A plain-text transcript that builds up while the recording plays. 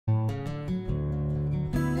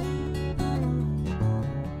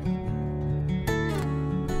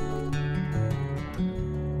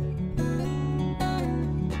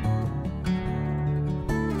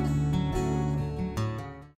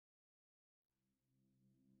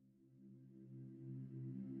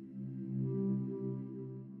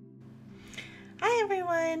Hi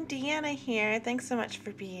everyone, Deanna here. Thanks so much for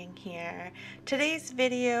being here. Today's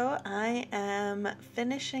video, I am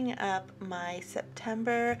finishing up my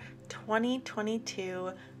September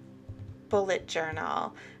 2022 bullet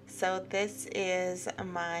journal. So this is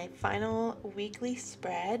my final weekly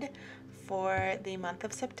spread for the month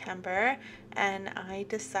of September, and I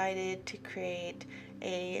decided to create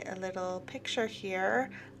a little picture here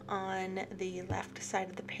on the left side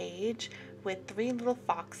of the page with three little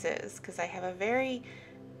foxes because I have a very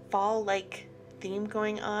fall-like theme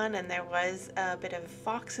going on, and there was a bit of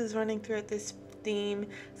foxes running throughout this theme,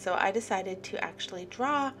 so I decided to actually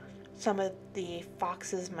draw some of the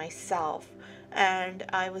foxes myself. And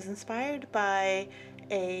I was inspired by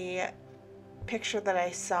a picture that I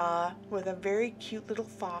saw with a very cute little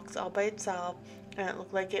fox all by itself, and it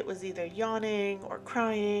looked like it was either yawning or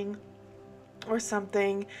crying or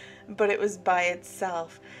something, but it was by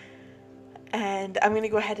itself. And I'm going to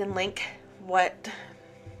go ahead and link what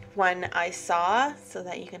one I saw so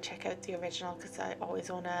that you can check out the original, because I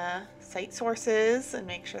always want to cite sources and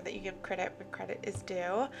make sure that you give credit where credit is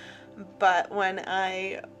due. But when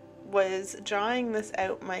I was drawing this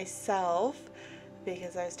out myself,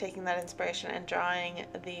 because I was taking that inspiration and drawing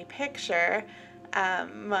the picture,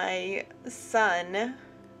 my son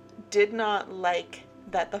did not like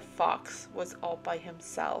that the fox was all by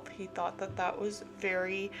himself. He thought that that was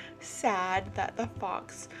very sad that the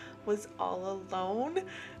fox was all alone.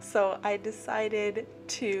 So I decided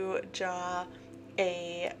to draw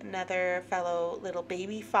another fellow little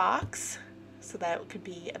baby fox, so that it could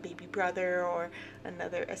be a baby brother or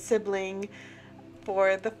a sibling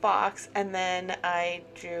for the fox. And then I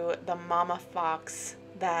drew the mama fox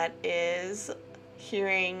that is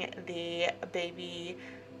hearing the baby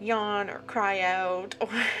yawn or cry out or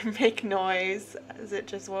make noise as it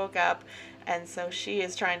just woke up, and so she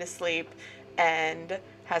is trying to sleep and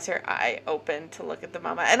has her eye open to look at the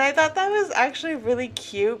mama. And I thought that was actually really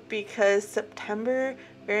cute because September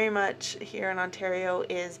very much here in Ontario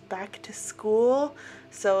is back to school,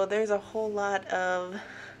 so there's a whole lot of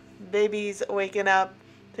babies waking up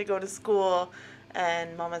to go to school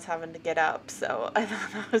and mama's having to get up. So I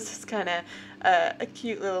thought that was just kind of a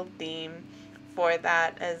cute little theme for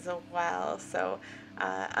that as well. So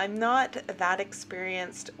I'm not that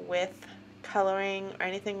experienced with coloring or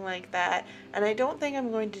anything like that, and I don't think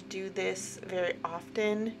I'm going to do this very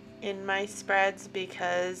often in my spreads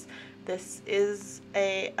because this is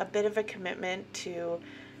a bit of a commitment to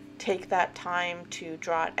take that time to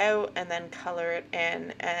draw it out and then color it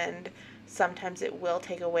in, and sometimes it will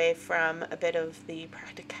take away from a bit of the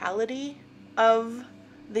practicality of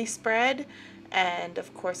the spread. And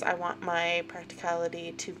of course I want my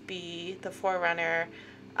practicality to be the forerunner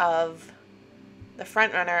of the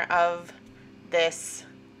front runner of this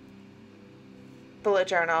bullet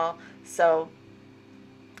journal. So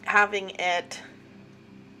having it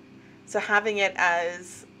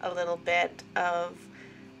as a little bit of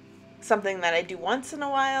something that I do once in a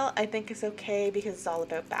while, I think is okay, because it's all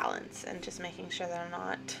about balance and just making sure that I'm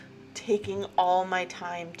not taking all my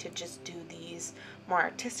time to just do these more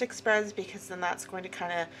artistic spreads, because then that's going to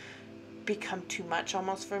kind of become too much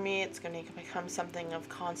almost for me. It's going to become something of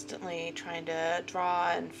constantly trying to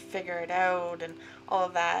draw and figure it out and all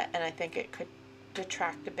of that, and I think it could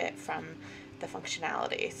detract a bit from the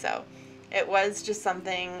functionality. So it was just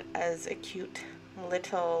something as a cute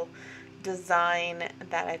little design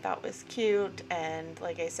that I thought was cute, and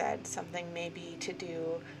like I said, something maybe to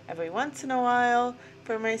do every once in a while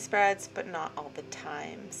for my spreads, but not all the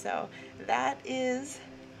time. So that is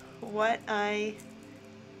what I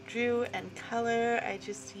drew and color. I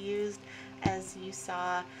just used, as you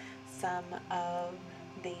saw, some of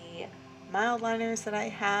the mild liners that I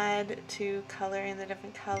had to color in the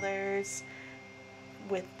different colors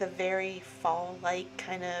with the very fall-like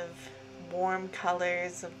kind of warm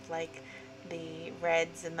colors of like the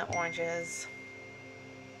reds and the oranges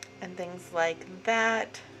and things like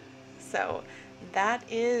that. So that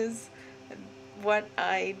is what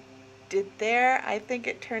I did there. I think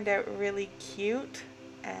it turned out really cute,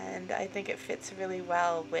 and I think it fits really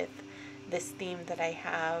well with this theme that I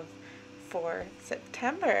have for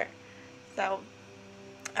September. So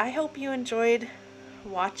I hope you enjoyed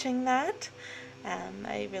watching that.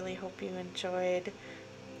 I really hope you enjoyed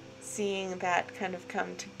seeing that kind of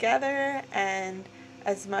come together, and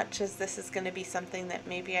as much as this is going to be something that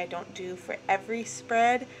maybe I don't do for every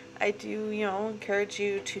spread, I do, encourage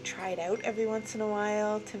you to try it out every once in a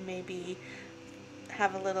while to maybe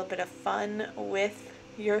have a little bit of fun with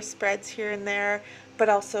your spreads here and there, but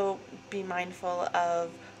also be mindful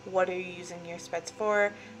of what are you using your spreads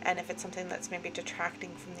for, and if it's something that's maybe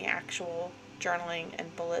detracting from the actual journaling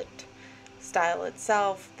and bullet style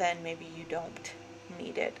itself, then maybe you don't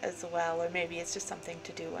need it as well, or maybe it's just something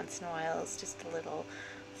to do once in a while. It's just a little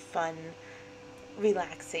fun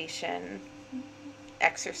relaxation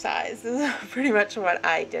exercise. This is pretty much what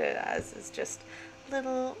I did it as, is just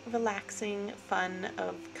little relaxing fun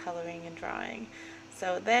of coloring and drawing.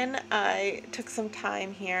 So then I took some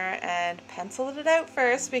time here and penciled it out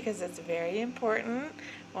first, because it's very important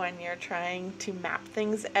when you're trying to map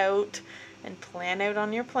things out and plan out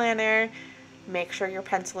on your planner. Make sure you're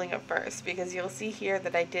penciling it first, because you'll see here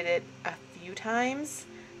that I did it a few times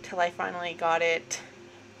till I finally got it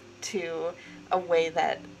to a way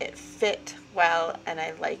that it fit well and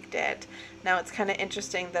I liked it. Now it's kind of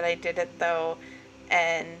interesting that I did it though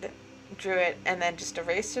and drew it and then just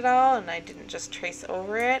erased it all, and I didn't just trace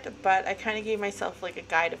over it, but I kind of gave myself like a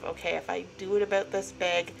guide of, okay, if I do it about this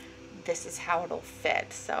big, this is how it'll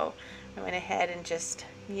fit. So I went ahead and just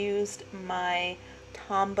used my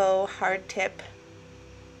Tombow hard tip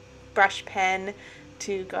brush pen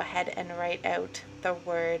to go ahead and write out the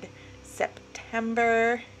word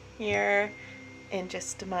September here in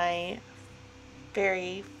just my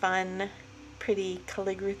very fun, pretty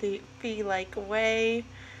calligraphy-like way.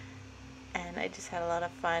 And I just had a lot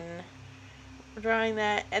of fun drawing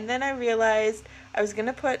that. And then I realized I was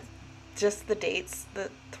gonna put just the dates, the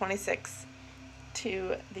 26th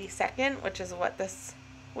to the 2nd, which is what this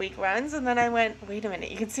week runs. And then I went, wait a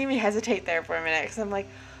minute, you can see me hesitate there for a minute, because I'm like,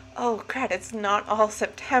 oh crap, it's not all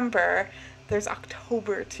September, there's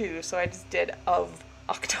October too. So I just did of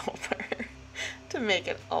October to make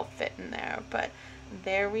it all fit in there. But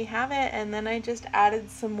there we have it. And then I just added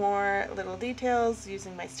some more little details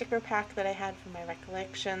using my sticker pack that I had from my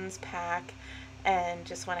Recollections pack, and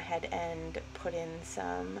just went ahead and put in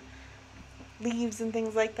some leaves and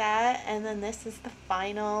things like that. And then this is the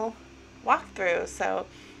final walkthrough. So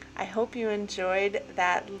I hope you enjoyed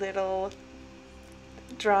that little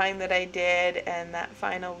drawing that I did and that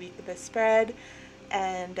final week of the spread,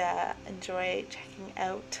 and enjoy checking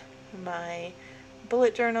out my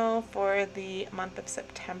bullet journal for the month of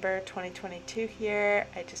September 2022 here.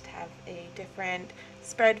 I just have a different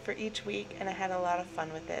spread for each week, and I had a lot of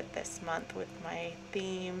fun with it this month with my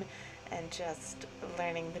theme and just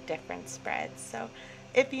learning the different spreads. So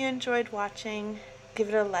if you enjoyed watching, give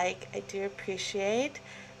it a like. I do appreciate,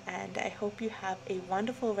 and I hope you have a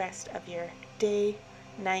wonderful rest of your day,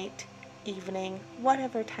 night, evening,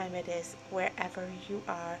 whatever time it is, wherever you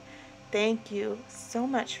are. Thank you so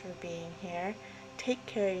much for being here. Take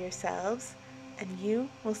care of yourselves, and you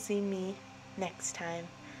will see me next time.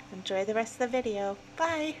 Enjoy the rest of the video.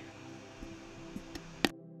 Bye!